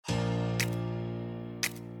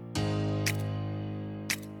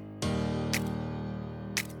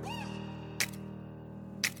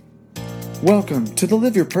Welcome to the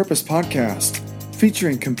Live Your Purpose podcast,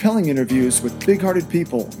 featuring compelling interviews with big-hearted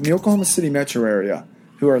people in the Oklahoma City metro area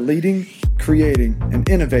who are leading, creating, and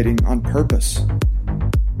innovating on purpose.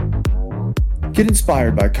 Get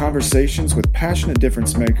inspired by conversations with passionate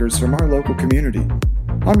difference makers from our local community.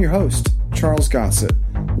 I'm your host, Charles Gossett,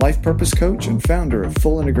 life purpose coach and founder of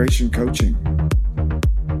Full Integration Coaching.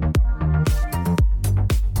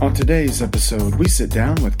 On today's episode, we sit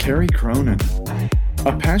down with Carrie Cronin,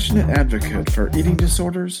 a passionate advocate for eating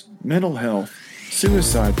disorders, mental health,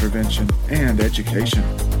 suicide prevention, and education.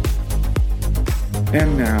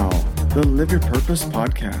 And now, the Live Your Purpose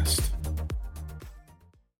podcast.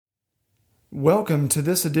 Welcome to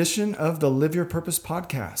this edition of the Live Your Purpose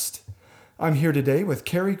podcast. I'm here today with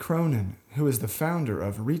Carrie Cronin, who is the founder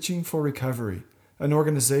of Reaching for Recovery, an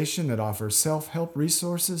organization that offers self-help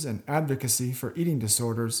resources and advocacy for eating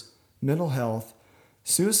disorders, mental health,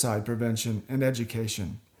 suicide prevention, and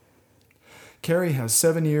education. Carrie has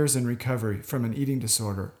 7 years in recovery from an eating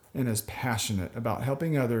disorder and is passionate about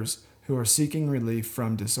helping others who are seeking relief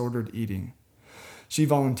from disordered eating. She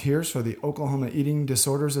volunteers for the Oklahoma Eating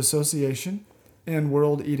Disorders Association and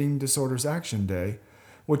World Eating Disorders Action Day,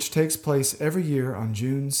 which takes place every year on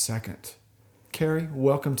June 2nd. Carrie,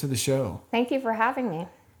 welcome to the show. Thank you for having me.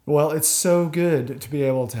 Well, it's so good to be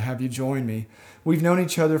able to have you join me. We've known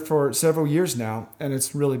each other for several years now, and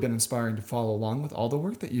it's really been inspiring to follow along with all the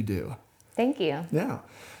work that you do. Thank you. Yeah.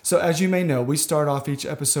 So as you may know, we start off each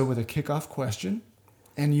episode with a kickoff question,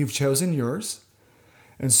 and you've chosen yours.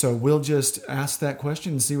 And so we'll just ask that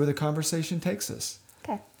question and see where the conversation takes us.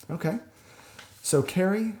 Okay. So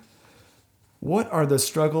Carrie, what are the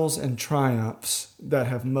struggles and triumphs that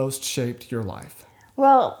have most shaped your life?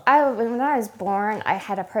 Well, when I was born, I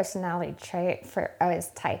had a personality trait I was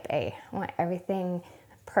type A. I want everything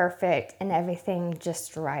perfect and everything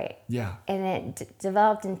just right. Yeah. And it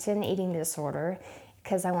developed into an eating disorder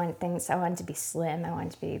because I wanted to be slim. I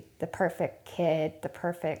wanted to be the perfect kid, the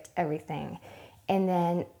perfect everything. And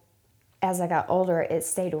then as I got older, it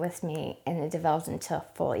stayed with me and it developed into a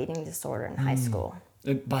full eating disorder in high school.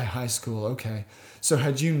 By high school, okay. So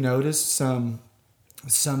had you noticed some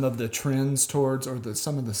of the trends towards, or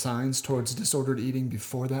some of the signs towards disordered eating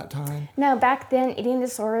before that time? No, back then, eating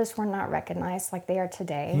disorders were not recognized like they are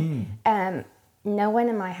today. No one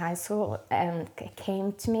in my high school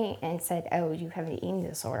came to me and said, "Oh, you have an eating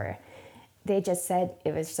disorder." They just said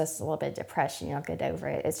it was just a little bit of depression. You'll get over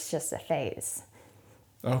it. It's just a phase.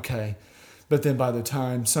 Okay. But then by the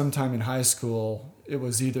time, sometime in high school, it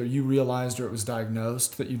was either you realized or it was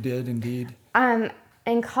diagnosed that you did indeed?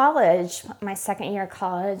 In college, my second year of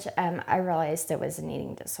college, I realized it was an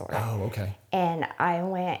eating disorder. Oh, okay. And I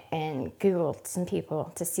went and Googled some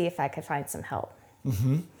people to see if I could find some help.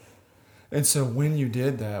 Mm-hmm. And so when you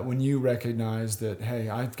did that, when you recognized that, hey,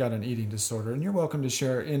 I've got an eating disorder, and you're welcome to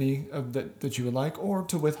share any of that you would like or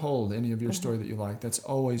to withhold any of your story that you like. That's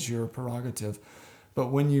always your prerogative. But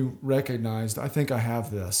when you recognized, I think I have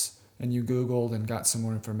this, and you Googled and got some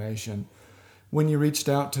more information, when you reached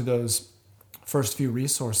out to those first few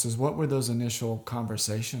resources, what were those initial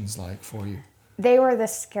conversations like for you? They were the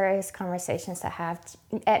scariest conversations to have.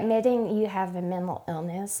 Admitting you have a mental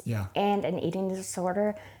illness and an eating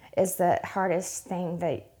disorder is the hardest thing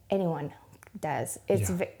that anyone does.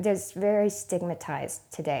 It's very stigmatized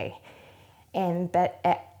today. But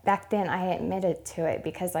back then I admitted to it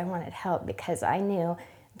because I wanted help, because I knew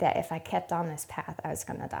that if I kept on this path, I was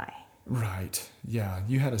going to die. Right. Yeah.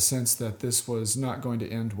 You had a sense that this was not going to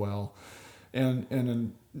end well.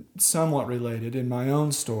 And somewhat related, in my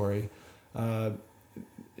own story, I've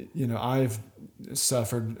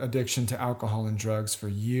suffered addiction to alcohol and drugs for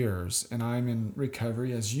years, and I'm in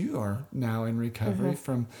recovery, as you are now in recovery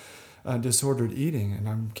from disordered eating, and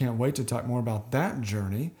I can't wait to talk more about that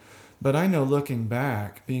journey. But I know, looking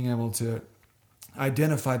back, being able to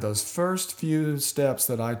identify those first few steps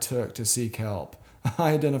that I took to seek help,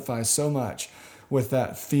 I identify so much with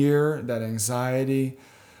that fear, that anxiety,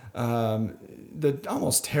 the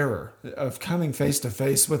almost terror of coming face to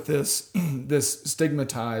face with this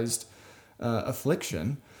stigmatized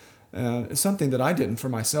affliction. It's something that I didn't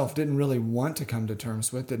really want to come to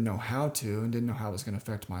terms with, didn't know how to, and didn't know how it was going to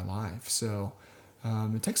affect my life. So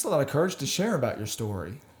it takes a lot of courage to share about your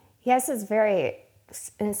story. Yes, it's very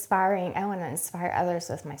inspiring. I want to inspire others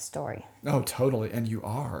with my story. Oh, totally. And you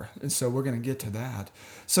are. And so we're going to get to that.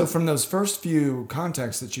 So from those first few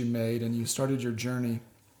contacts that you made and you started your journey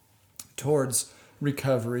towards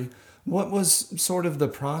recovery, what was sort of the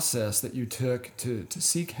process that you took to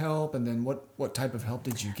seek help, and then what type of help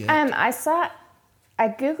did you get? I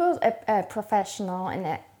Googled a professional in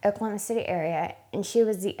the Oklahoma City area, and she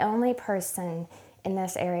was the only person in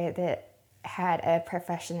this area that had a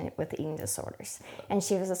profession with eating disorders, and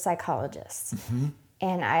she was a psychologist.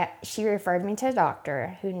 And she referred me to a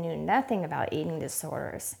doctor who knew nothing about eating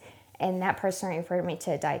disorders, and that person referred me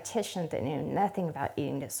to a dietitian that knew nothing about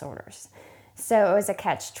eating disorders. So it was a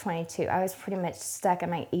catch-22. I was pretty much stuck in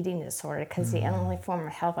my eating disorder because the only form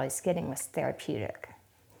of help I was getting was therapeutic.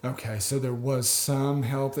 Okay, so there was some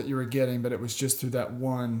help that you were getting, but it was just through that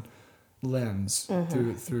one lens,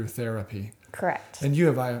 through therapy. Correct.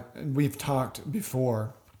 And we've talked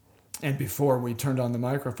before, and before we turned on the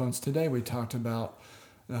microphones today, we talked about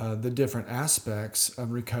the different aspects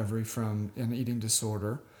of recovery from an eating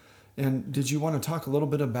disorder. And did you want to talk a little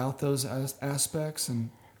bit about those aspects? And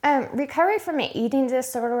recovery from an eating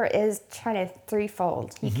disorder is kind of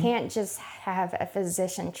threefold. You can't just have a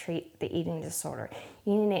physician treat the eating disorder.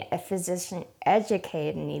 You need a physician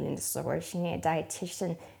educated in eating disorders. You need a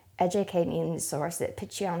dietitian educated in eating disorders that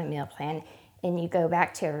puts you on a meal plan and you go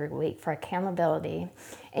back to every week for accountability.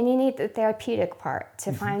 And you need the therapeutic part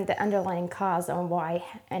to find the underlying cause on why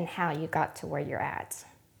and how you got to where you're at.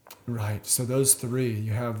 Right. So those three,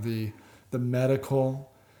 you have the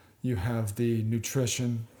medical, you have the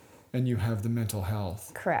nutrition, and you have the mental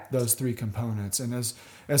health. Correct. Those three components. And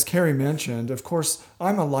as Carrie mentioned, of course,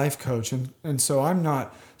 I'm a life coach, and so I'm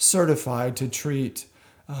not certified to treat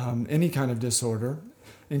any kind of disorder,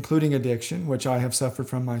 including addiction, which I have suffered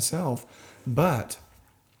from myself. But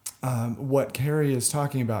what Carrie is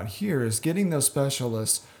talking about here is getting those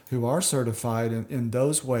specialists who are certified in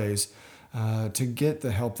those ways to get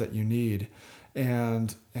the help that you need.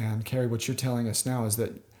 And Carrie, what you're telling us now is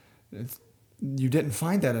that you didn't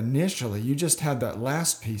find that initially. You just had that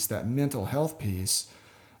last piece, that mental health piece.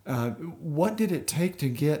 What did it take to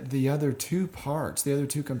get the other two parts, the other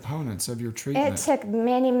two components of your treatment? It took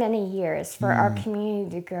many, many years for our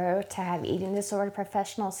community to grow, to have eating disorder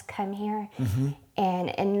professionals come here. And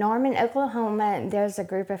in Norman, Oklahoma, there's a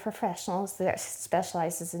group of professionals that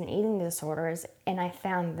specializes in eating disorders, and I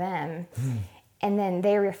found them. And then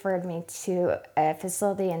they referred me to a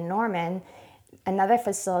facility in Norman, another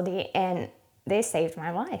facility, and they saved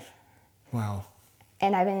my life. Wow.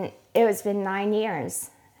 And it's been 9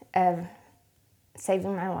 years of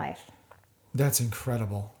saving my life. That's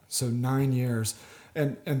incredible. So 9 years.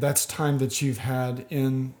 And that's time that you've had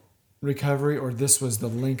in recovery, or this was the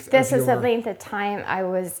length This is the length of time I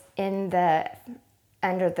was under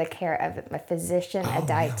the care of a physician, a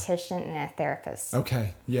dietitian, and a therapist.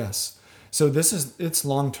 Okay, yes. So it's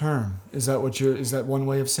long term. Is that one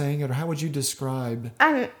way of saying it, or how would you describe?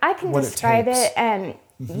 I can describe it.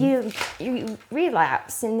 You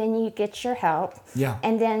relapse, and then you get your help. Yeah.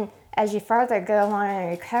 And then as you further go along in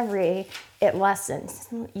recovery, it lessens.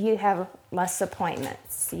 You have less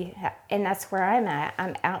appointments. And that's where I'm at.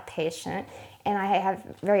 I'm outpatient, and I have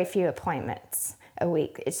very few appointments a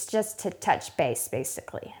week. It's just to touch base,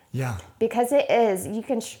 basically. Yeah. Because you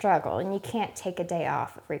can struggle, and you can't take a day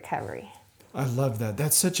off of recovery. I love that.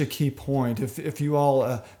 That's such a key point. If you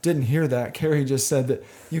all didn't hear that, Carrie just said that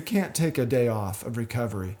you can't take a day off of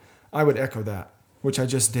recovery. I would echo that, which I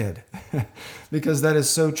just did, because that is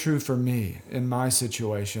so true for me in my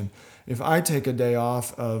situation. If I take a day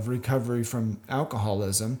off of recovery from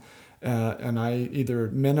alcoholism, and I either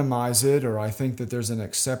minimize it or I think that there's an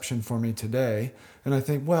exception for me today, and I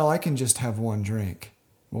think, well, I can just have one drink.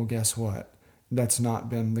 Well, guess what? That's not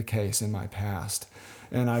been the case in my past.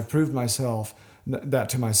 And I've proved that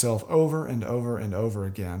to myself over and over and over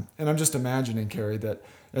again. And I'm just imagining, Carrie, that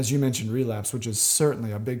as you mentioned relapse, which is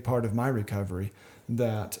certainly a big part of my recovery,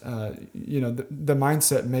 that the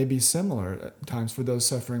mindset may be similar at times for those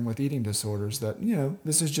suffering with eating disorders, that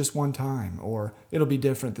this is just one time, or it'll be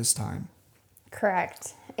different this time.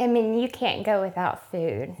 Correct. I mean, you can't go without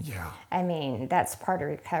food. Yeah. I mean, that's part of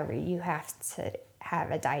recovery. You have to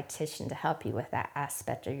have a dietitian to help you with that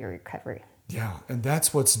aspect of your recovery. Yeah, and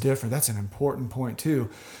that's what's different. That's an important point too,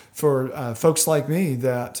 for folks like me,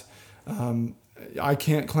 that I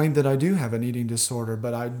can't claim that I do have an eating disorder,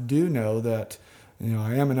 but I do know that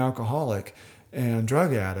I am an alcoholic and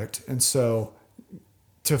drug addict, and so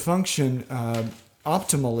to function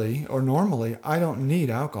optimally or normally, I don't need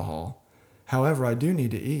alcohol. However, I do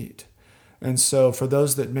need to eat, and so for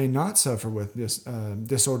those that may not suffer with this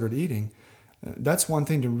disordered eating, that's one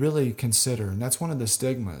thing to really consider, and that's one of the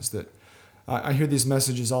stigmas that. I hear these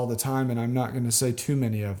messages all the time, and I'm not going to say too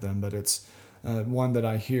many of them, but it's one that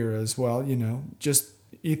I hear as well, just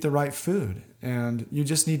eat the right food, and you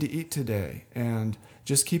just need to eat today, and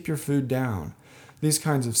just keep your food down. These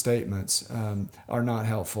kinds of statements are not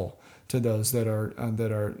helpful to those that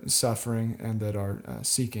are suffering and that are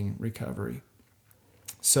seeking recovery.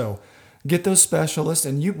 So get those specialists,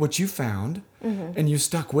 and what you found, and you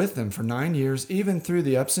stuck with them for 9 years, even through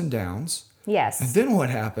the ups and downs. Yes. And then what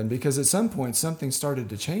happened? Because at some point, something started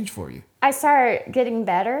to change for you. I started getting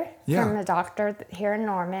better from the doctor here in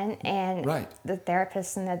Norman and the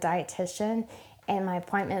therapist and the dietitian, and my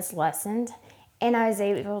appointments lessened, and I was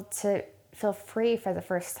able to feel free for the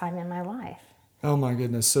first time in my life. Oh my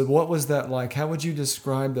goodness. So what was that like? How would you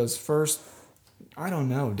describe those first, I don't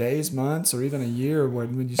know, days, months, or even a year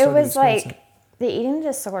when you started? It was like the eating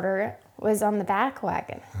disorder was on the back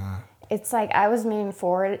wagon. It's like I was moving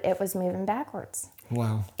forward, it was moving backwards.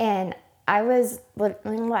 Wow. And I was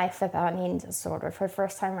living life without an eating disorder for the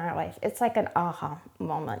first time in my life. It's like an aha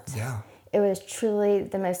moment. Yeah. It was truly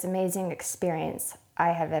the most amazing experience I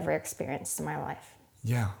have ever experienced in my life.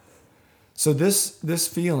 Yeah. So this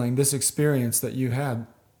feeling, this experience that you had,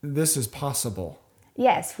 this is possible.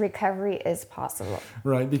 Yes, recovery is possible.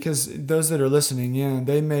 Right, because those that are listening in,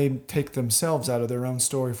 they may take themselves out of their own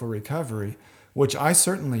story for recovery, which I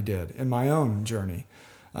certainly did in my own journey.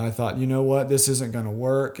 I thought, you know what, this isn't going to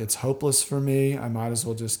work. It's hopeless for me. I might as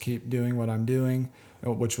well just keep doing what I'm doing,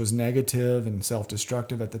 which was negative and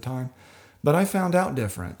self-destructive at the time. But I found out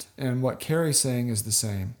different, and what Carrie's saying is the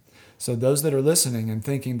same. So those that are listening and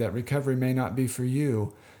thinking that recovery may not be for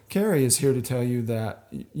you, Carrie is here to tell you that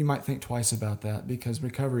you might think twice about that, because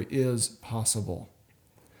recovery is possible.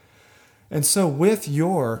 And so with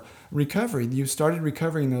your recovery, you started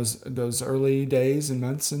recovering those early days and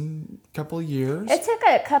months and couple of years. It took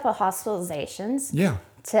a couple hospitalizations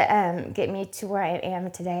to get me to where I am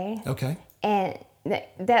today. Okay. And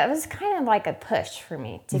that was kind of like a push for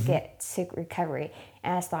me to get to recovery.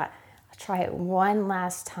 And I thought, I'll try it one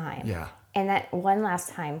last time. Yeah. And that one last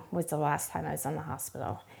time was the last time I was in the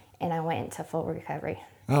hospital. And I went into full recovery.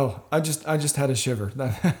 Oh, I just had a shiver.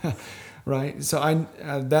 Right? So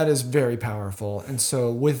that is very powerful. And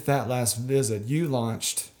so with that last visit, you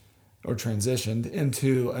launched or transitioned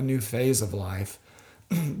into a new phase of life.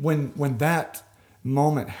 When that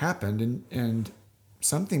moment happened and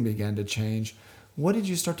something began to change, what did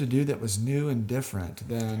you start to do that was new and different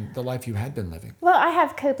than the life you had been living? Well, I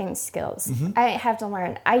have coping skills. I have to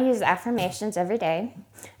learn. I use affirmations every day.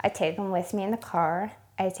 I take them with me in the car.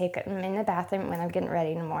 I take them in the bathroom when I'm getting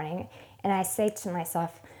ready in the morning. And I say to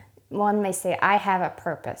myself, one may say, I have a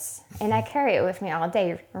purpose. And I carry it with me all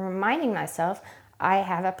day, reminding myself, I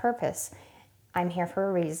have a purpose. I'm here for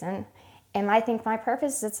a reason. And I think my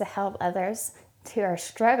purpose is to help others who are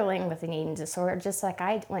struggling with an eating disorder, just like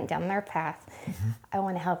I went down their path. I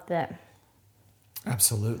want to help them.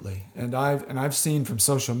 Absolutely. And I've seen from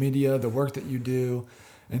social media the work that you do,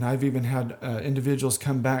 and I've even had individuals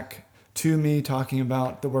come back to me talking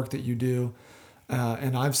about the work that you do,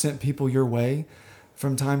 and I've sent people your way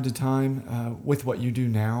from time to time with what you do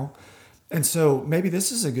now. And so maybe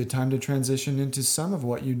this is a good time to transition into some of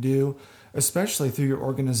what you do, especially through your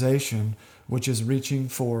organization, which is Reaching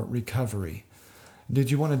for Recovery. Did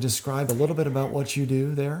you want to describe a little bit about what you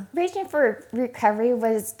do there? Reaching for Recovery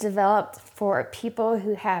was developed for people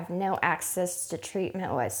who have no access to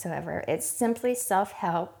treatment whatsoever. It's simply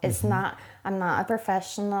self-help. It's not, I'm not a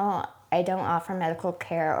professional. I don't offer medical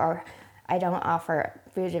care, or I don't offer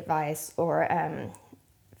food advice or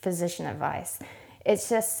physician advice. It's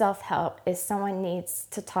just self-help. If someone needs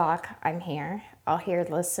to talk, I'm here. I'll hear,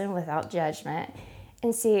 listen without judgment,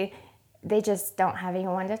 and see they just don't have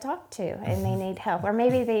anyone to talk to and they need help, or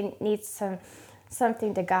maybe they need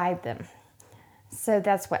something to guide them. So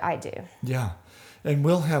that's what I do. Yeah. And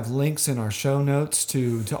we'll have links in our show notes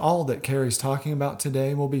to all that Carrie's talking about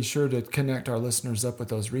today. We'll be sure to connect our listeners up with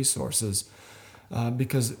those resources.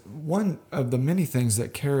 Because one of the many things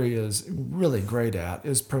that Carrie is really great at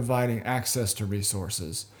is providing access to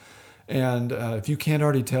resources. And if you can't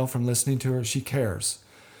already tell from listening to her, she cares.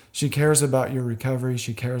 She cares about your recovery.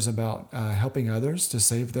 She cares about helping others to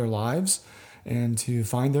save their lives and to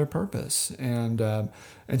find their purpose. And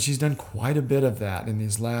she's done quite a bit of that in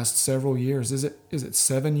these last several years. Is it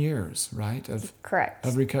 7 years, right? Correct.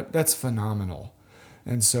 Of recovery. That's phenomenal.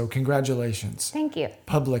 And so congratulations. Thank you.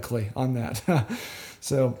 Publicly on that.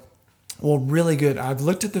 So, well, really good. I've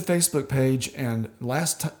looked at the Facebook page, and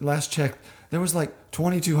last check, there was like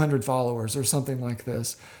 2,200 followers or something like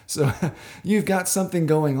this. So you've got something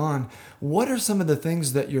going on. What are some of the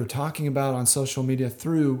things that you're talking about on social media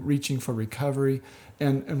through Reaching for Recovery?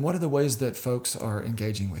 And what are the ways that folks are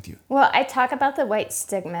engaging with you? Well, I talk about the white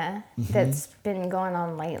stigma that's been going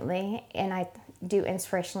on lately, and I do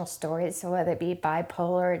inspirational stories, so whether it be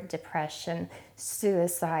bipolar, depression,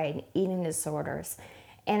 suicide, eating disorders,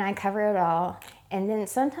 and I cover it all. And then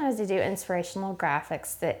sometimes I do inspirational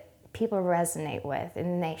graphics that people resonate with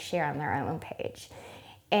and they share on their own page.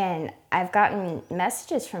 And I've gotten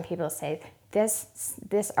messages from people say,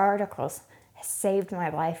 this article saved my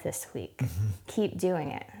life this week. Mm-hmm. Keep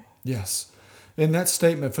doing it. Yes. And that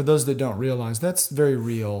statement, for those that don't realize, that's very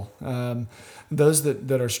real. Those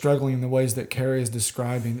that are struggling in the ways that Carrie is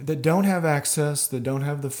describing, that don't have access, that don't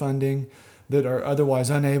have the funding, that are otherwise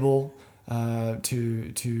unable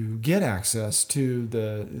to get access to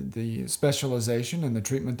the specialization and the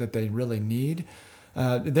treatment that they really need,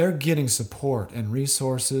 they're getting support and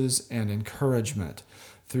resources and encouragement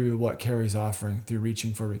through what Carrie's offering, through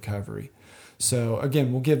Reaching for Recovery. So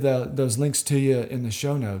again, we'll give those links to you in the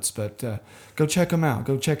show notes, but go check them out.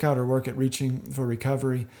 Go check out her work at Reaching for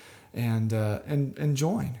Recovery and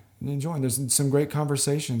join. There's some great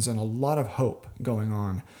conversations and a lot of hope going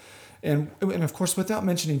on. And of course, without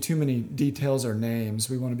mentioning too many details or names,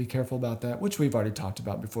 we want to be careful about that, which we've already talked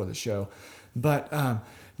about before the show. But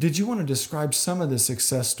did you want to describe some of the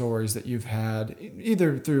success stories that you've had,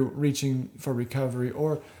 either through Reaching for Recovery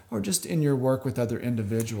or just in your work with other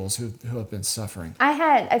individuals who have been suffering? I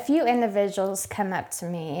had a few individuals come up to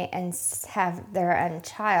me and have their own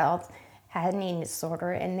child had an eating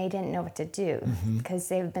disorder, and they didn't know what to do because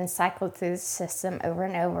they've been cycled through the system over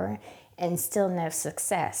and over and still no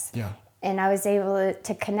success. Yeah. And I was able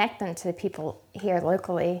to connect them to the people here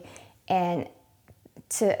locally, and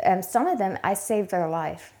to some of them, I saved their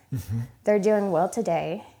life. Mm-hmm. They're doing well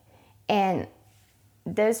today, and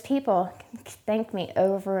those people thank me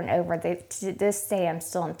over and over. To this day, I'm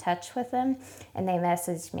still in touch with them, and they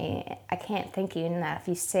message me, I can't thank you enough.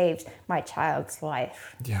 You saved my child's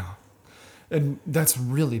life. Yeah. And that's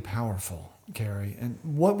really powerful, Carrie. And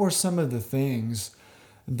what were some of the things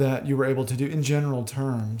that you were able to do in general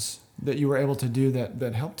terms that you were able to do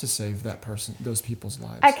that helped to save those people's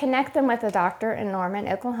lives? I connect them with a doctor in Norman,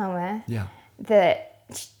 Oklahoma. Yeah. The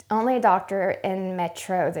only doctor in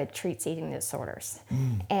Metro that treats eating disorders.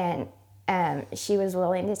 And she was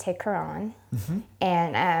willing to take her on,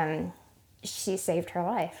 and she saved her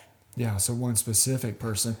life. Yeah, so one specific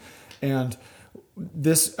person. And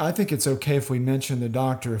this, I think it's okay if we mention the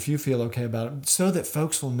doctor, if you feel okay about it, so that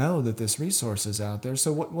folks will know that this resource is out there.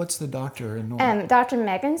 So what's the doctor in Norman? Dr.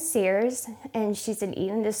 Megan Sears, and she's an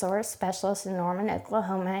eating disorder specialist in Norman,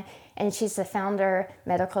 Oklahoma, and she's the founder,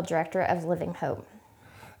 medical director of Living Hope.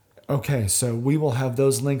 Okay, so we will have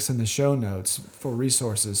those links in the show notes for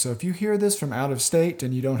resources. So if you hear this from out of state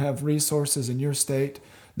and you don't have resources in your state,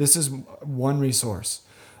 this is one resource.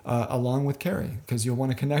 Along with Carrie, because you'll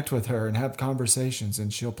want to connect with her and have conversations,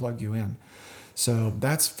 and she'll plug you in. So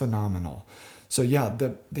that's phenomenal. So yeah,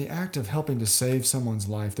 the act of helping to save someone's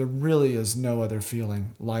life, there really is no other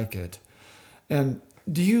feeling like it. And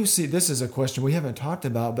do you see, this is a question we haven't talked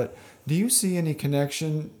about, but do you see any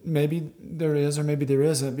connection, maybe there is or maybe there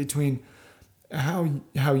isn't, between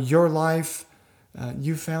how your life,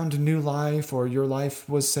 you found a new life, or your life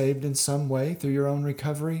was saved in some way through your own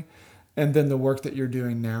recovery, and then the work that you're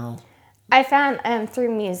doing now? I found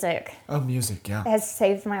through music. Oh, music, yeah. Has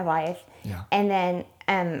saved my life. Yeah. And then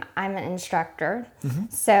I'm an instructor.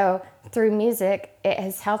 So through music, it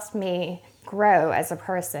has helped me grow as a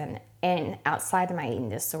person and outside of my eating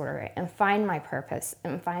disorder and find my purpose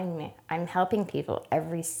and find me. I'm helping people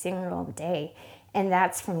every single day. And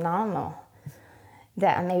that's phenomenal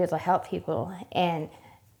that I'm able to help people. And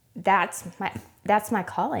that's my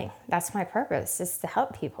calling. That's my purpose, is to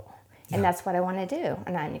help people. And that's what I want to do.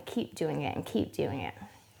 And I'm going to keep doing it and keep doing it.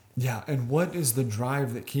 Yeah. And what is the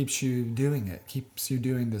drive that keeps you doing it, keeps you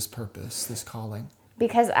doing this purpose, this calling?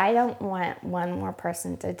 Because I don't want one more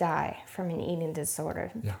person to die from an eating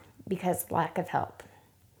disorder. Yeah. Because lack of help.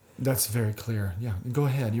 That's very clear. Yeah. Go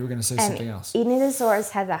ahead. You were going to say something else. Eating disorders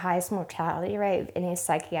have the highest mortality rate of any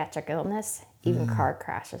psychiatric illness, even car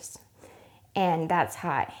crashes. And that's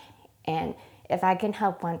high. And if I can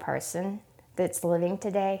help one person that's living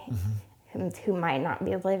today, who might not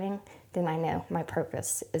be living, then I know my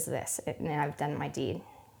purpose is this, and I've done my deed.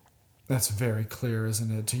 That's very clear,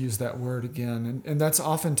 isn't it, to use that word again? And that's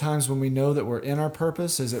oftentimes when we know that we're in our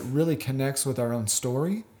purpose, is it really connects with our own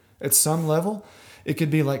story at some level. It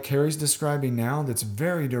could be like Carrie's describing now, that's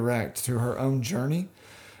very direct to her own journey.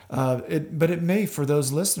 But it may, for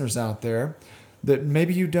those listeners out there, that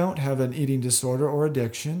maybe you don't have an eating disorder or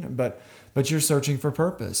addiction, but you're searching for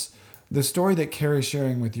purpose. The story that Carrie's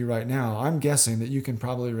sharing with you right now, I'm guessing that you can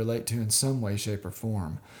probably relate to in some way, shape, or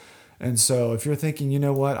form. And so if you're thinking, you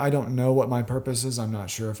know what, I don't know what my purpose is, I'm not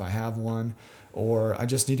sure if I have one, or I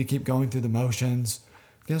just need to keep going through the motions,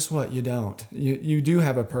 guess what? You don't. You do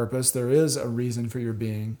have a purpose. There is a reason for your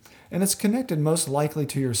being, and it's connected most likely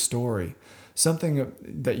to your story, something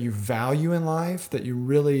that you value in life, that you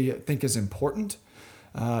really think is important.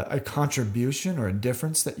 a contribution or a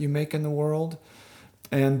difference that you make in the world,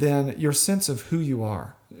 and then your sense of who you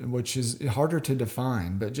are, which is harder to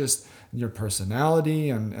define, but just your personality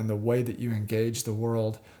and the way that you engage the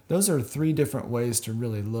world. Those are three different ways to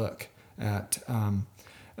really look at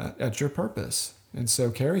your purpose. And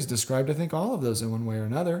so Carrie's described, I think, all of those in one way or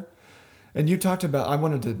another. And you talked about, I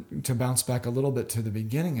wanted to bounce back a little bit to the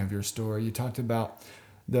beginning of your story. You talked about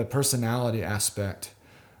the personality aspect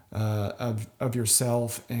of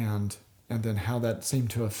yourself and then how that seemed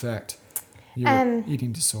to affect your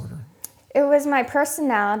eating disorder. It was my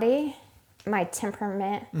personality, my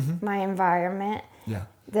temperament, my environment,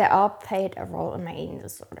 that all played a role in my eating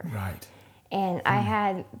disorder. Right. And I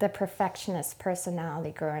had the perfectionist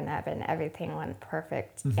personality growing up, and everything went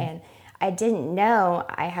perfect. And I didn't know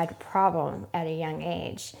I had a problem at a young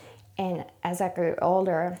age. And as I grew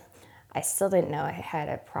older, I still didn't know I had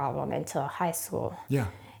a problem until high school. Yeah.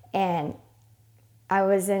 And I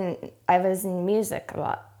was in music a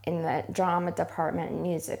lot, in the drama department in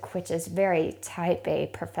music, which is very type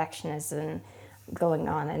A perfectionism going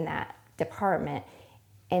on in that department.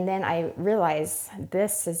 And then I realized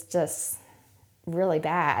this is just really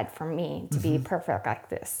bad for me to be perfect like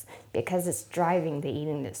this, because it's driving the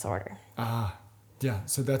eating disorder. Yeah,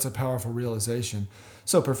 so that's a powerful realization.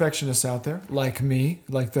 So perfectionists out there, like me,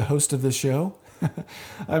 like the host of the show,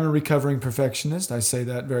 I'm a recovering perfectionist. I say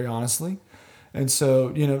that very honestly. And so,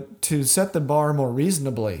 to set the bar more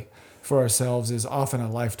reasonably for ourselves is often a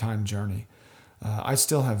lifetime journey. I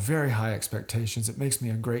still have very high expectations. It makes me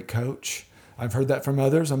a great coach. I've heard that from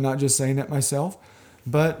others. I'm not just saying it myself.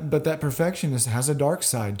 But that perfectionist has a dark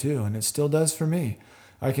side too, and it still does for me.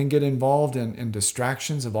 I can get involved in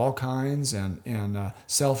distractions of all kinds and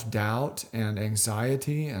self-doubt and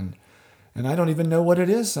anxiety, and I don't even know what it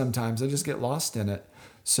is sometimes. I just get lost in it.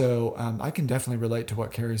 So I can definitely relate to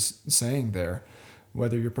what Carrie's saying there.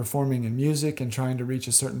 Whether you're performing in music and trying to reach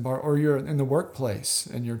a certain bar, or you're in the workplace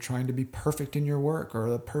and you're trying to be perfect in your work, or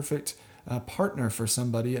a perfect partner for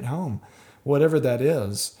somebody at home, whatever that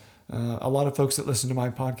is. A lot of folks that listen to my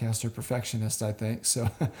podcast are perfectionists, I think. So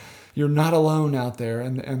you're not alone out there,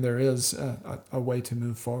 and there is a way to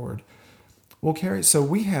move forward. Well, Carrie, so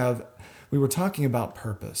we were talking about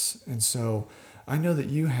purpose. And so I know that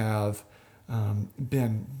you have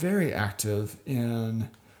been very active in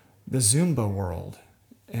the Zumba world.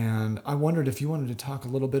 And I wondered if you wanted to talk a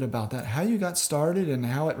little bit about that, how you got started and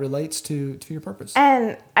how it relates to your purpose.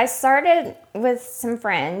 I started with some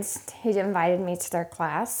friends who invited me to their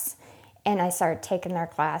class, and I started taking their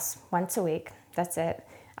class once a week. That's it.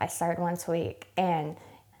 I started once a week. And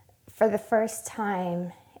for the first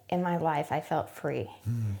time in my life, I felt free.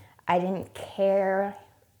 I didn't care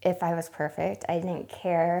if I was perfect. I didn't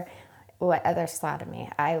care what others thought of me.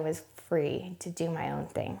 I was free to do my own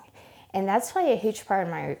thing. And that's probably a huge part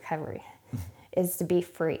of my recovery, is to be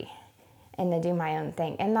free and to do my own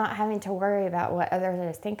thing and not having to worry about what others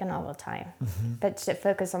are thinking all the time, but to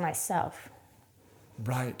focus on myself.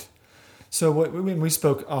 Right. So we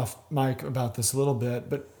spoke off mic about this a little bit,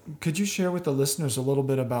 but could you share with the listeners a little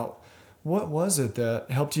bit about what was it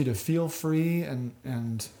that helped you to feel free,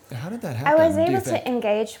 and how did that happen? I was able to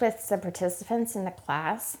engage with the participants in the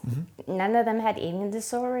class. None of them had eating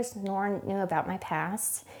disorders, nor knew about my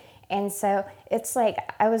past. And so it's like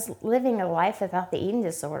I was living a life without the eating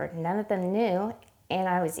disorder. None of them knew, and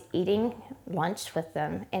I was eating lunch with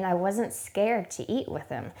them, and I wasn't scared to eat with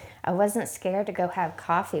them. I wasn't scared to go have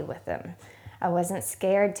coffee with them. I wasn't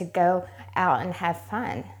scared to go out and have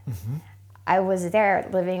fun. I was there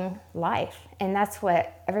living life, and that's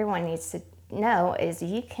what everyone needs to know, is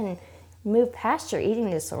you can move past your eating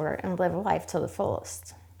disorder and live life to the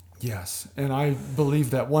fullest. Yes, and I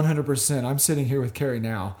believe that 100%. I'm sitting here with Carrie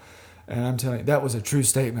now, and I'm telling you, that was a true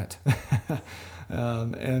statement.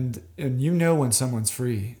 And when someone's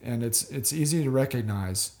free, and it's easy to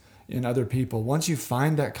recognize in other people. Once you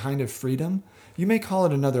find that kind of freedom, you may call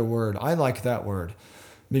it another word. I like that word,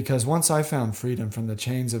 because once I found freedom from the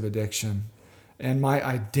chains of addiction and my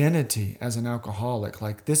identity as an alcoholic,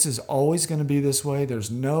 like this is always going to be this way. There's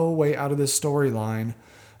no way out of this storyline.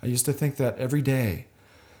 I used to think that every day.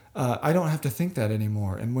 I don't have to think that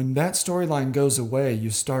anymore. And when that storyline goes away, you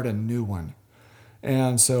start a new one.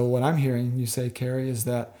 And so what I'm hearing you say, Carrie, is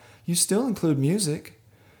that you still include music,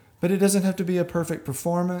 but it doesn't have to be a perfect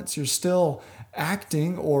performance. You're still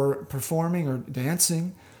acting or performing or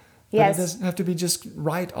dancing, but it doesn't have to be just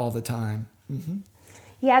right all the time.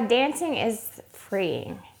 Yeah, dancing is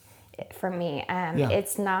freeing for me.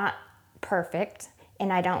 It's not perfect,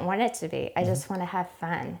 and I don't want it to be. I just want to have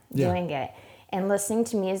fun doing it. And listening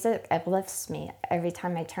to music uplifts me. Every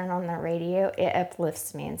time I turn on the radio, it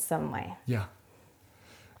uplifts me in some way. Yeah.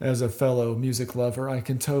 as a fellow music lover, I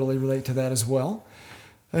can totally relate to that as well.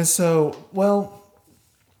 And so, well,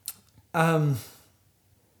 let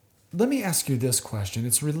me ask you this question.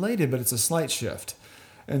 It's related, but it's a slight shift.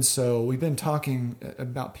 And so we've been talking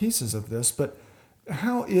about pieces of this, but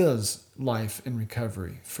how is life in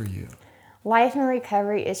recovery for you? Life in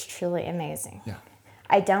recovery is truly amazing. Yeah.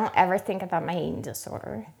 I don't ever think about my eating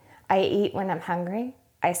disorder. I eat when I'm hungry.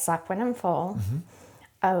 I sleep when I'm full. Mm-hmm.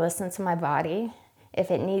 I listen to my body.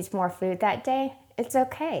 If it needs more food that day, it's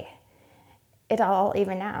okay. It'll all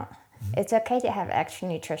even out. Mm-hmm. It's okay to have extra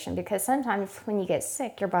nutrition because sometimes when you get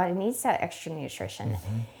sick, your body needs that extra nutrition.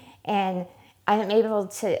 Mm-hmm. And I'm able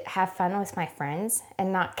to have fun with my friends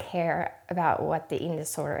and not care about what the eating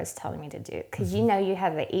disorder is telling me to do. Because mm-hmm. you know you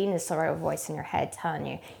have the eating disorder voice in your head telling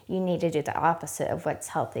you you need to do the opposite of what's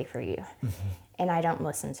healthy for you. Mm-hmm. And I don't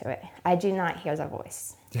listen to it. I do not hear the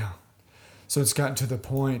voice. Yeah. So it's gotten to the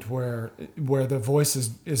point where the voice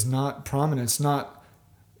is not prominent. It's not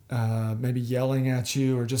maybe yelling at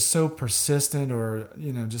you or just so persistent or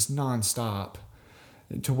just nonstop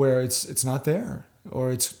to where it's not there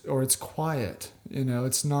or it's quiet.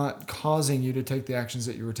 It's not causing you to take the actions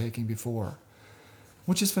that you were taking before,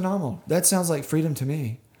 which is phenomenal. That sounds like freedom to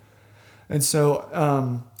me. And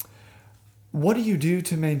so, what do you do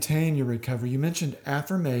to maintain your recovery? You mentioned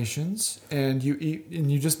affirmations, and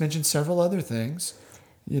you just mentioned several other things.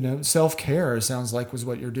 Self-care sounds like was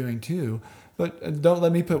what you're doing too. But don't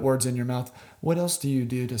let me put words in your mouth. What else do you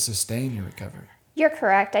do to sustain your recovery? You're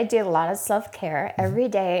correct. I do a lot of self-care. Mm-hmm. Every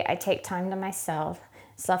day I take time to myself.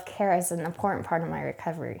 Self-care is an important part of my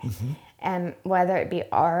recovery. Mm-hmm. And whether it be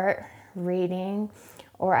art, reading,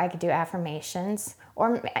 or I could do affirmations,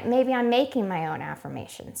 or maybe I'm making my own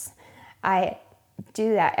affirmations. I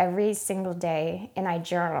do that every single day, and I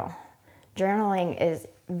journal. Journaling is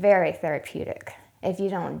very therapeutic. If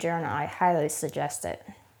you don't journal, I highly suggest it.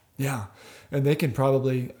 Yeah, and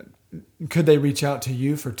could they reach out to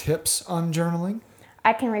you for tips on journaling?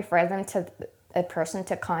 I can refer them to a person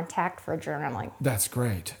to contact for journaling. That's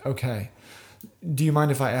great. Okay. Do you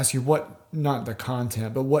mind if I ask you not the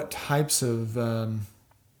content, but what types of,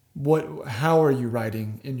 how are you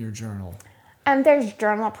writing in your journal? There's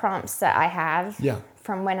journal prompts that I have Yeah.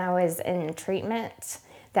 from when I was in treatment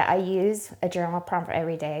that I use a journal prompt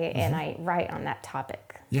every day, mm-hmm. and I write on that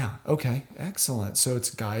topic. Yeah. Okay. Excellent. So it's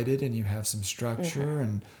guided and you have some structure, mm-hmm.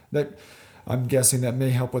 and that I'm guessing that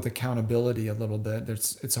may help with accountability a little bit.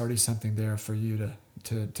 It's already something there for you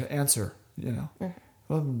to answer, Mm-hmm.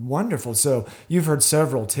 Well, wonderful. So you've heard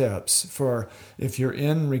several tips for if you're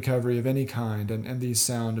in recovery of any kind and these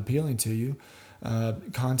sound appealing to you,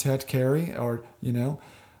 contact Carrie or,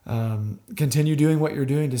 continue doing what you're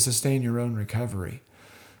doing to sustain your own recovery.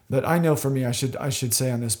 But I know for me, I should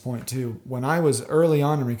say on this point too, when I was early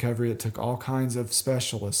on in recovery, it took all kinds of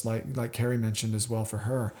specialists, like Carrie mentioned as well for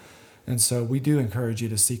her. And so we do encourage you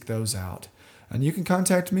to seek those out. And you can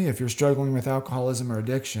contact me if you're struggling with alcoholism or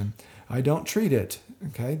addiction. I don't treat it,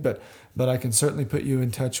 okay? But I can certainly put you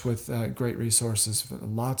in touch with great resources,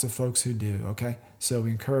 lots of folks who do, okay? So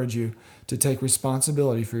we encourage you to take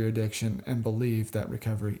responsibility for your addiction and believe that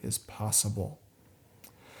recovery is possible.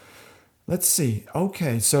 Let's see.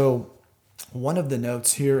 Okay, so one of the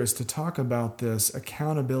notes here is to talk about this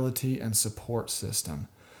accountability and support system.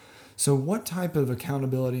 So what type of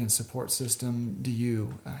accountability and support system do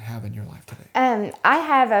you have in your life today? I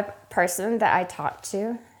have a person that I talk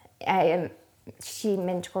to. She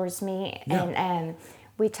mentors me, yeah. And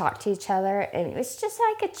we talk to each other, and it's just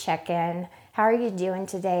like a check-in. How are you doing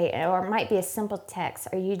today? Or it might be a simple text.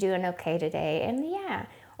 Are you doing okay today? And yeah.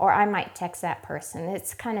 Or I might text that person.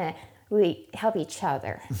 It's kind of, we help each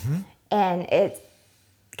other. Mm-hmm. And it's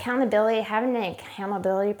accountability, having an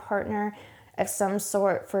accountability partner of some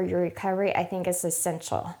sort for your recovery, I think is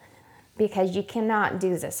essential because you cannot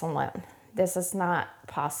do this alone. This is not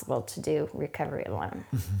possible to do recovery alone.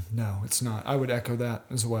 Mm-hmm. No, it's not. I would echo that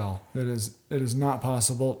as well. It is not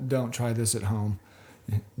possible. Don't try this at home.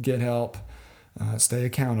 Get help, stay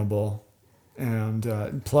accountable,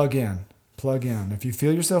 and plug in. If you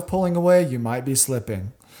feel yourself pulling away, you might be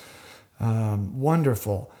slipping.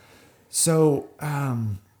 Wonderful. So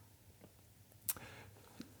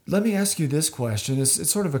let me ask you this question. It's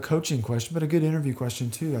sort of a coaching question, but a good interview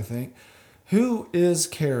question too, I think. Who is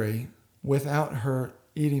Carrie without her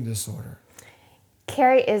eating disorder?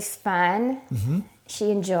 Carrie is fun. Mm-hmm.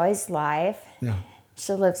 She enjoys life. Yeah.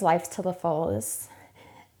 She lives life to the fullest.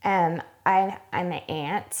 I'm an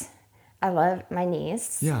aunt. I love my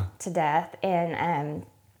niece to death. And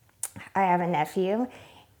I have a nephew.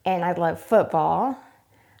 And I love football.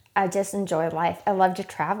 I just enjoy life. I love to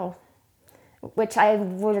travel, which I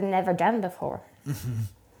would have never done before. Mm-hmm.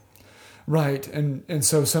 Right, and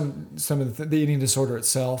so some of the eating disorder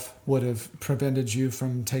itself would have prevented you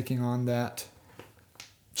from taking on that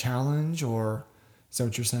challenge, or is that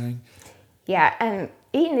what you're saying? Yeah,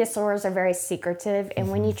 eating disorders are very secretive, and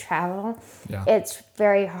when you travel, it's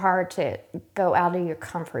very hard to go out of your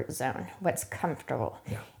comfort zone, what's comfortable.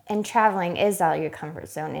 Yeah. And traveling is out of your comfort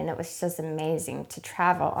zone, and it was just amazing to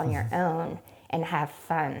travel on your own and have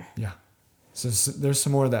fun. Yeah. So there's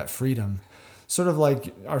some more of that freedom. Sort of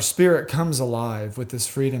like our spirit comes alive with this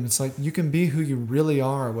freedom. It's like you can be who you really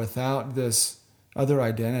are without this other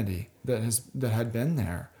identity that had been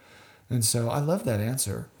there. And so I love that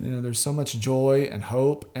answer. There's so much joy and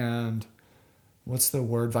hope and what's the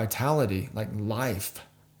word? Vitality, like life.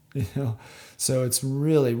 So it's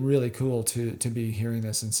really, really cool to be hearing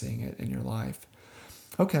this and seeing it in your life.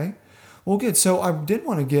 Okay. Well, good. So I did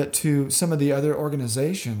want to get to some of the other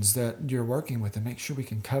organizations that you're working with and make sure we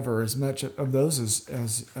can cover as much of those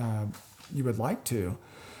as you would like to.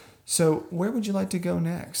 So where would you like to go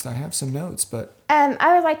next? I have some notes, but...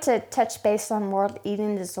 I would like to touch base on World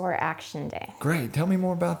Eating Disorder Action Day. Great. Tell me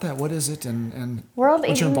more about that. What is it and World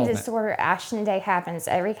what's your Eating involvement? Disorder Action Day happens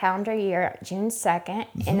every calendar year, June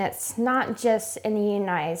 2nd, and it's not just in the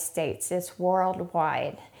United States, it's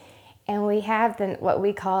worldwide. And we have what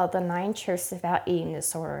we call the 9 truths about eating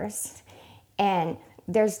disorders. And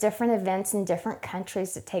there's different events in different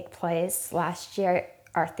countries that take place. Last year,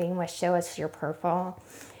 our theme was Show Us Your Purple.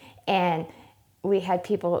 And we had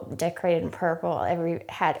people decorated in purple.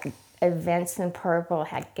 Had events in purple,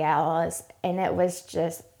 had galas. And it was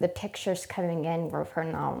just, the pictures coming in were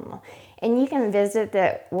phenomenal. And you can visit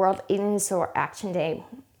the World Eating Disorder Action Day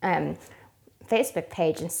Facebook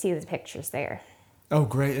page and see the pictures there. Oh,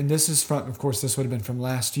 great. And this is from, of course, this would have been from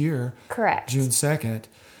last year. Correct. June 2nd.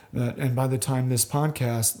 And by the time this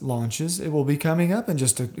podcast launches, it will be coming up in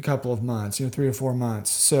just a couple of months, 3 or 4 months.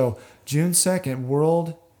 So June 2nd,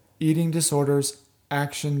 World Eating Disorders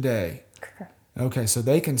Action Day. Correct. Okay, so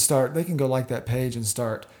they can go like that page and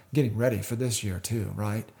start getting ready for this year too,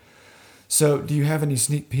 right? So do you have any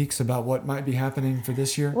sneak peeks about what might be happening for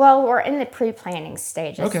this year? Well, we're in the pre-planning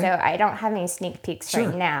stages, okay. So I don't have any sneak peeks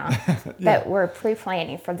right now, but we're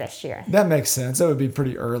pre-planning for this year. That makes sense. That would be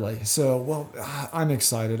pretty early. So, well, I'm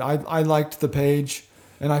excited. I liked the page,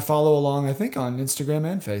 and I follow along, I think, on Instagram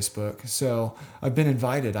and Facebook. So I've been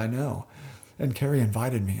invited, I know. And Carrie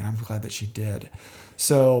invited me, and I'm glad that she did.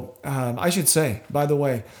 So I should say, by the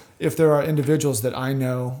way, if there are individuals that I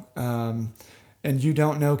know, and you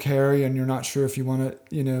don't know Carrie, and you're not sure if you want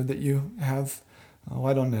to, that you have,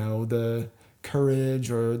 I don't know, the courage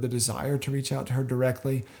or the desire to reach out to her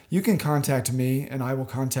directly, you can contact me, and I will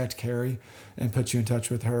contact Carrie and put you in touch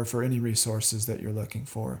with her for any resources that you're looking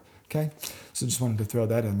for. Okay? So just wanted to throw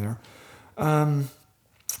that in there.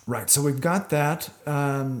 Right, so we've got that.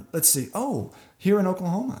 Let's see. Oh, here in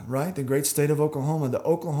Oklahoma, right? The great state of Oklahoma, the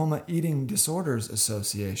Oklahoma Eating Disorders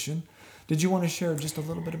Association. Did you want to share just a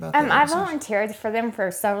little bit about that? I volunteered for them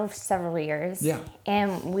for several years. Yeah.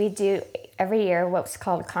 And we do every year what's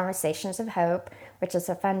called Conversations of Hope, which is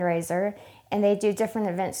a fundraiser. And they do different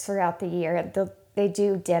events throughout the year. They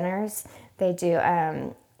do dinners. They do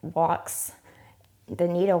walks. The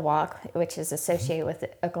NEDA Walk, which is associated with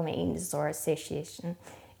the Oklahoma Eating Disorder Association,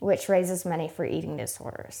 which raises money for eating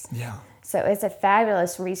disorders. Yeah. So it's a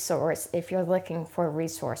fabulous resource if you're looking for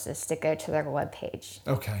resources to go to their webpage.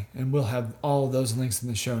 Okay, and we'll have all of those links in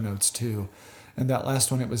the show notes too. And that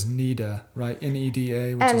last one, it was NEDA, right?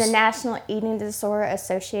 NEDA. And the National Eating Disorder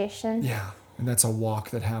Association. Yeah, and that's a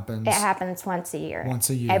walk that happens. It happens once a year. Once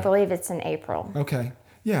a year. I believe it's in April. Okay,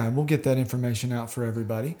 yeah, and we'll get that information out for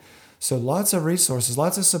everybody. So lots of resources,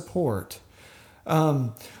 lots of support.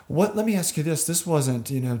 Let me ask you this. This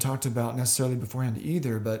wasn't, talked about necessarily beforehand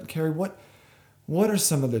either, but Carrie, what are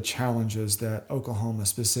some of the challenges that Oklahoma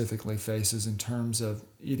specifically faces in terms of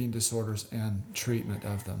eating disorders and treatment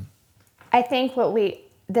of them? I think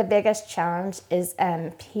the biggest challenge is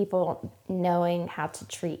people knowing how to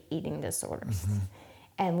treat eating disorders. Mm-hmm.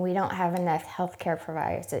 And we don't have enough healthcare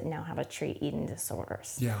providers that know how to treat eating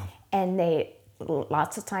disorders. Yeah. And they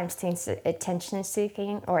lots of times think it's attention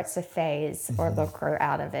seeking or it's a phase, mm-hmm. or they'll grow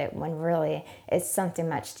out of it when really it's something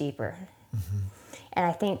much deeper. Mm-hmm. And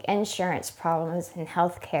I think insurance problems and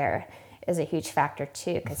healthcare is a huge factor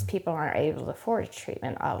too, because mm-hmm. people aren't able to afford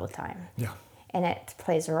treatment all the time. Yeah. And it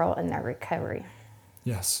plays a role in their recovery.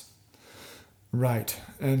 Yes. Right.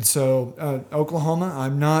 And so Oklahoma,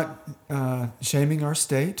 I'm not shaming our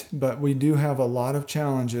state, but we do have a lot of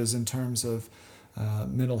challenges in terms of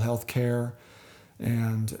mental health care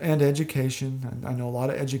and education. I know a lot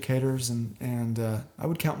of educators, and I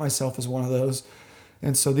would count myself as one of those.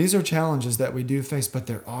 And so these are challenges that we do face, but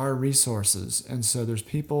there are resources. And so there's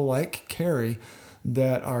people like Carrie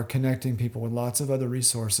that are connecting people with lots of other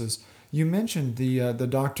resources. You mentioned the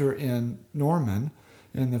doctor in Norman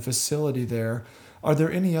and the facility there. Are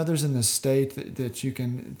there any others in the state that you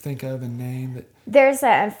can think of and name? There's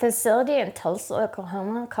a facility in Tulsa,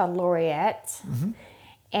 Oklahoma called Laureate,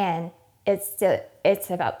 and it's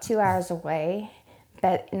about 2 hours away.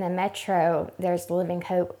 But in the metro, there's Living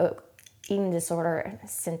Hope Eating Disorder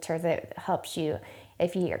Center that helps you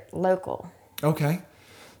if you're local. Okay.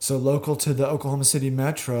 So local to the Oklahoma City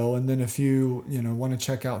metro, and then if you want to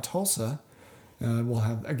check out Tulsa, we'll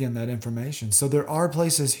have, again, that information. So there are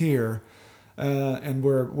places here, and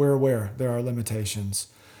we're aware there are limitations.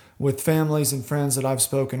 With families and friends that I've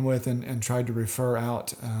spoken with and tried to refer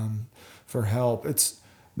out for help, it's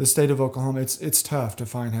the state of Oklahoma, it's tough to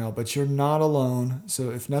find help, but you're not alone. So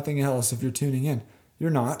if nothing else, if you're tuning in, you're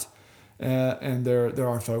not. And there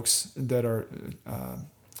are folks that are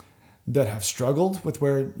that have struggled with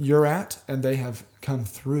where you're at, and they have come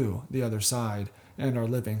through the other side and are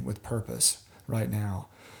living with purpose right now.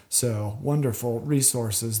 So wonderful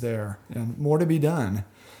resources there, and more to be done.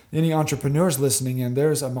 Any entrepreneurs listening in,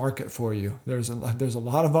 there's a market for you. There's a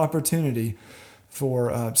lot of opportunity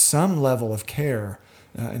for some level of care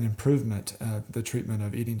and improvement of the treatment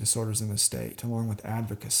of eating disorders in the state, along with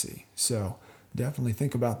advocacy. So definitely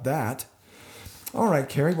think about that. All right,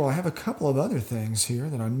 Carrie. Well, I have a couple of other things here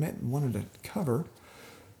that I wanted to cover.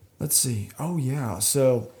 Let's see. Oh, yeah.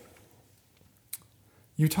 So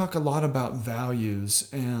you talk a lot about values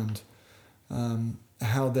and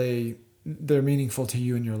how they're meaningful to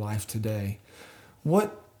you in your life today.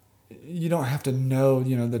 You don't have to know,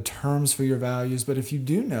 the terms for your values, but if you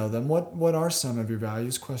do know them, what are some of your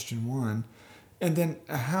values? Question one. And then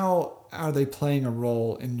how are they playing a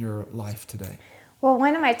role in your life today? Well,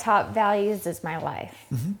 one of my top values is my life.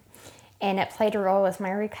 And it played a role with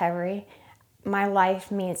my recovery. My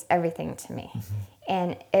life means everything to me.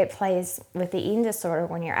 And it plays with the eating disorder.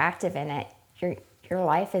 When you're active in it, your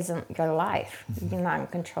life isn't your life. You're not in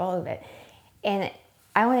control of it. And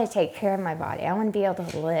I want to take care of my body. I want to be able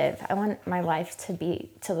to live. I want my life to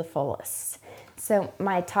be to the fullest. So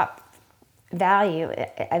my top value,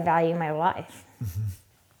 I value my life.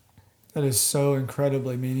 That is so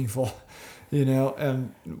incredibly meaningful,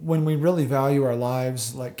 and when we really value our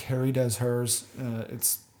lives like Carrie does hers,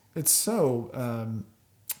 it's so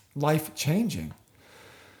life-changing,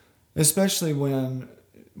 especially when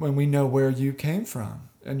we know where you came from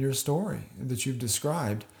and your story that you've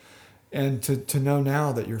described. And to know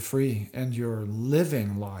now that you're free and you're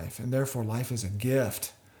living life, and therefore life is a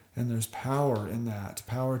gift, and there's power in that,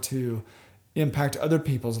 power to impact other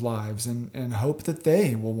people's lives and hope that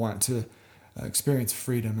they will want to experience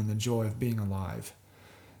freedom and the joy of being alive.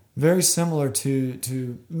 Very similar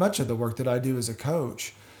to much of the work that I do as a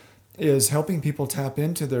coach is helping people tap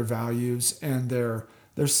into their values and their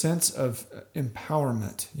sense of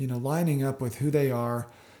empowerment, lining up with who they are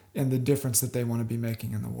and the difference that they want to be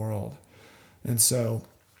making in the world. And so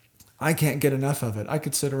I can't get enough of it. I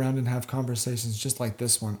could sit around and have conversations just like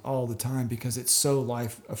this one all the time because it's so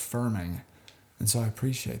life affirming. And so I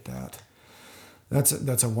appreciate that.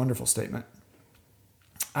 That's a wonderful statement.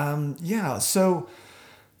 So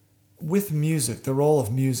with music, the role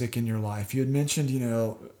of music in your life, you had mentioned,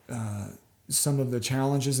 some of the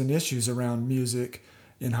challenges and issues around music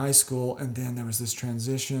in high school, and then there was this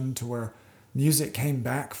transition to where music came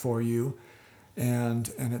back for you,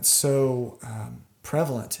 and it's so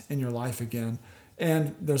prevalent in your life again.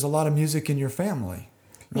 And there's a lot of music in your family.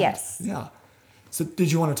 Right? Yes. Yeah. So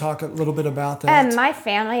did you want to talk a little bit about that? My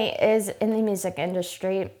family is in the music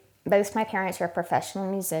industry. Both my parents are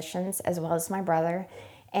professional musicians, as well as my brother,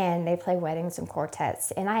 and they play weddings and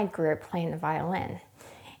quartets. And I grew up playing the violin.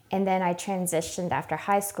 And then I transitioned after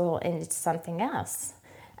high school into something else.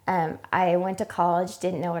 I went to college,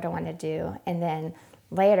 didn't know what I wanted to do. And then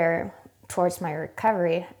later, towards my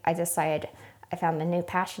recovery, I decided I found a new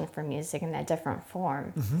passion for music in a different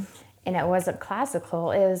form. And it wasn't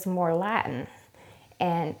classical, it was more Latin.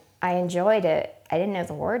 And I enjoyed it. I didn't know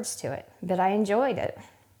the words to it, but I enjoyed it.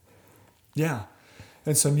 Yeah.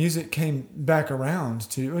 And so music came back around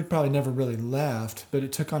to, it probably never really left, but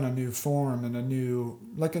it took on a new form and a new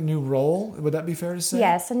role. Would that be fair to say?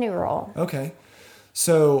 Yes, a new role. Okay.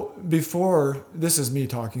 So before, this is me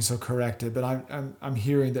talking, so correct it, but I'm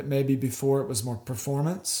hearing that maybe before it was more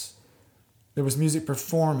performance. There was music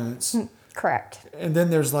performance. Correct. And then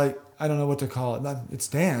there's I don't know what to call it. It's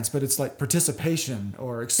dance, but it's like participation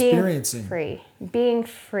or experiencing. Being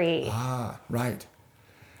free. Ah, right.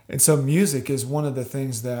 And so music is one of the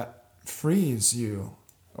things that frees you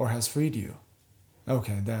or has freed you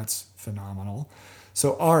Okay, that's phenomenal.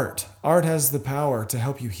 So art has the power to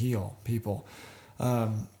help you heal people.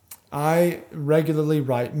 I regularly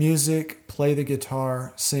write music, play the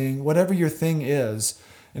guitar, sing, whatever your thing is.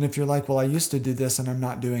 And if you're like, well, I used to do this and I'm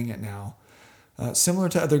not doing it now. Similar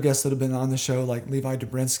to other guests that have been on the show, like Levi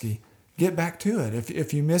Dobrinsky, get back to it.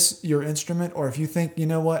 If you miss your instrument, or if you think, you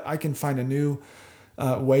know what, I can find a new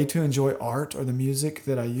way to enjoy art or the music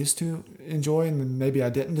that I used to enjoy and maybe I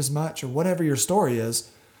didn't as much, or whatever your story is,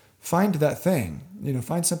 find that thing.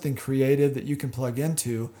 Find something creative that you can plug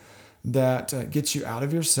into that gets you out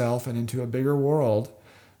of yourself and into a bigger world,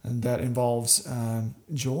 and that involves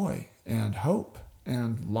joy and hope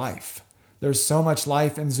and life. There's so much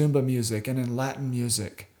life in Zumba music and in Latin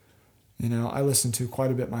music. I listen to quite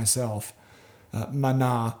a bit myself.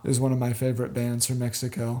 Maná is one of my favorite bands from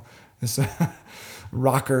Mexico. It's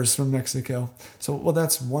rockers from Mexico. So, well,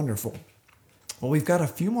 that's wonderful. Well, we've got a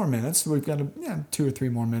few more minutes. We've got 2 or 3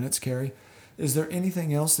 more minutes, Carrie. Is there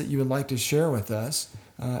anything else that you would like to share with us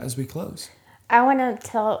as we close? I want to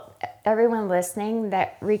tell everyone listening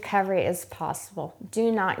that recovery is possible.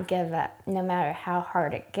 Do not give up. No matter how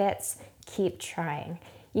hard it gets, keep trying.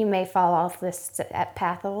 You may fall off this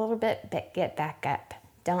path a little bit, but get back up.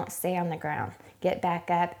 Don't stay on the ground. Get back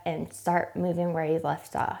up and start moving where you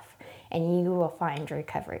left off, and you will find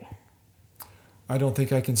recovery. I don't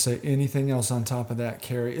think I can say anything else on top of that,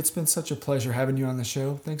 Carrie. It's been such a pleasure having you on the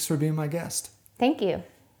show. Thanks for being my guest. Thank you.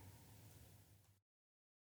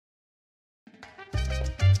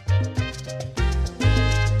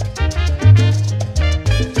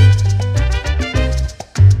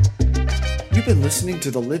 You've been listening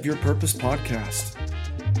to the Live Your Purpose podcast.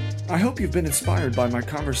 I hope you've been inspired by my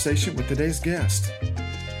conversation with today's guest.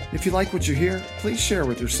 If you like what you hear, please share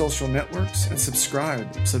with your social networks and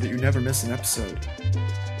subscribe so that you never miss an episode.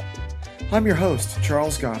 I'm your host,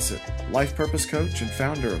 Charles Gossett, life purpose coach and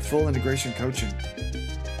founder of Full Integration Coaching.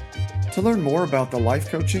 To learn more about the life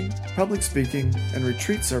coaching, public speaking, and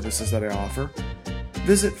retreat services that I offer,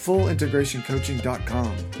 visit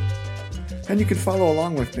fullintegrationcoaching.com. And you can follow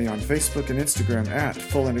along with me on Facebook and Instagram at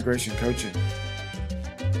Full Integration Coaching.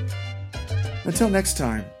 Until next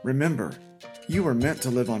time, remember, you were meant to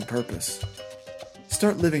live on purpose.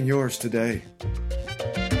 Start living yours today.